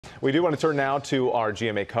We do want to turn now to our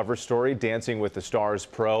GMA cover story, Dancing with the Stars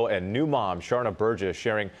pro and new mom Sharna Burgess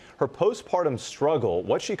sharing her postpartum struggle,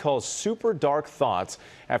 what she calls super dark thoughts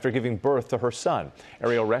after giving birth to her son.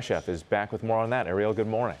 Ariel Reshef is back with more on that. Ariel, good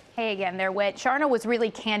morning. Hey again there, Whit. Sharna was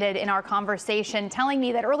really candid in our conversation, telling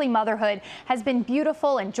me that early motherhood has been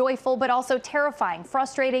beautiful and joyful, but also terrifying,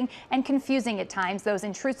 frustrating, and confusing at times. Those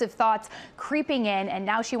intrusive thoughts creeping in, and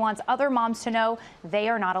now she wants other moms to know they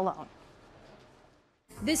are not alone.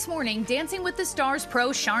 This morning, Dancing with the Stars pro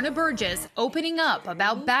Sharna Burgess opening up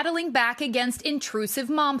about battling back against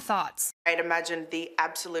intrusive mom thoughts. I'd imagined the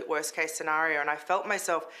absolute worst case scenario, and I felt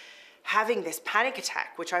myself having this panic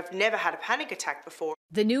attack, which I've never had a panic attack before.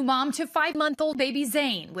 The new mom to 5-month-old baby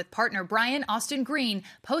Zane, with partner Brian Austin Green,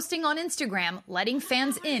 posting on Instagram, letting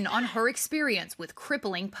fans in on her experience with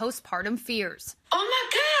crippling postpartum fears. Oh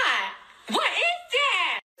my God, what is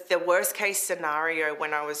that? The worst case scenario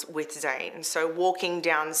when I was with Zane, so walking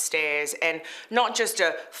downstairs and not just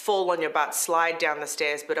a fall on your butt slide down the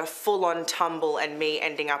stairs, but a full-on tumble and me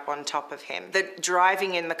ending up on top of him. The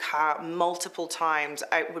driving in the car multiple times,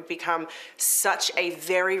 it would become such a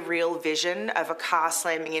very real vision of a car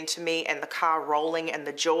slamming into me and the car rolling and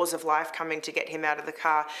the jaws of life coming to get him out of the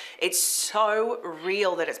car. It's so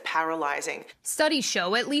real that it's paralyzing. Studies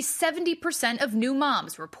show at least 70% of new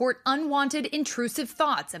moms report unwanted intrusive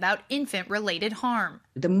thoughts about infant-related harm.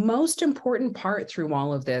 The most important part through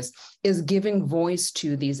all of this is giving voice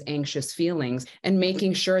to these anxious feelings and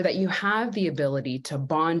making sure that you have the ability to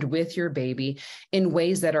bond with your baby in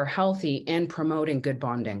ways that are healthy and promoting good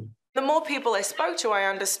bonding. The more people I spoke to, I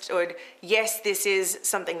understood, yes, this is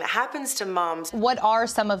something that happens to moms. What are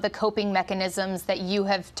some of the coping mechanisms that you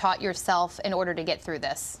have taught yourself in order to get through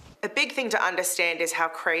this? A big thing to understand is how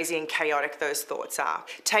crazy and chaotic those thoughts are.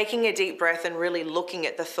 Taking a deep breath and really looking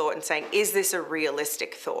at the thought and saying, is this a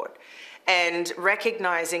realistic thought? And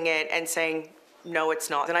recognizing it and saying, no,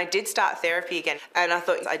 it's not. And I did start therapy again. And I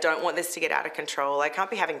thought, I don't want this to get out of control. I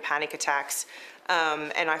can't be having panic attacks.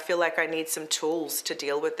 And I feel like I need some tools to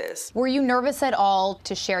deal with this. Were you nervous at all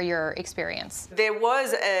to share your experience? There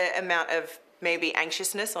was an amount of maybe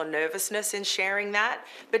anxiousness or nervousness in sharing that,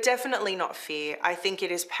 but definitely not fear. I think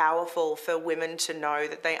it is powerful for women to know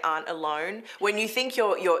that they aren't alone. When you think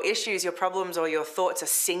your issues, your problems, or your thoughts are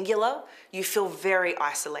singular, you feel very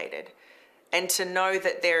isolated. And to know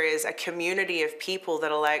that there is a community of people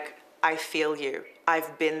that are like, I feel you,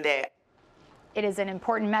 I've been there. It is an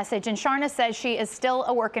important message, and Sharna says she is still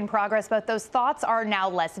a work in progress, but those thoughts are now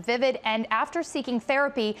less vivid, and after seeking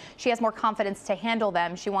therapy, she has more confidence to handle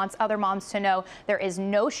them. She wants other moms to know there is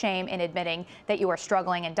no shame in admitting that you are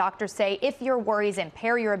struggling, and doctors say if your worries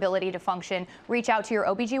impair your ability to function, reach out to your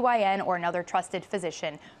OBGYN or another trusted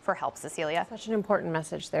physician for help. Cecilia. Such an important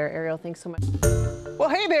message there, Ariel. Thanks so much. Well,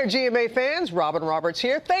 hey there, GMA fans. Robin Roberts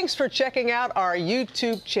here. Thanks for checking out our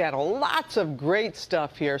YouTube channel. Lots of great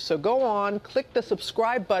stuff here. So go on, click the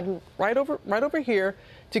subscribe button right over here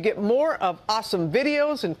to get more of awesome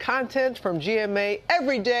videos and content from GMA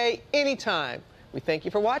every day, anytime. We thank you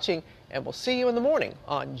for watching, and we'll see you in the morning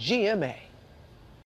on GMA.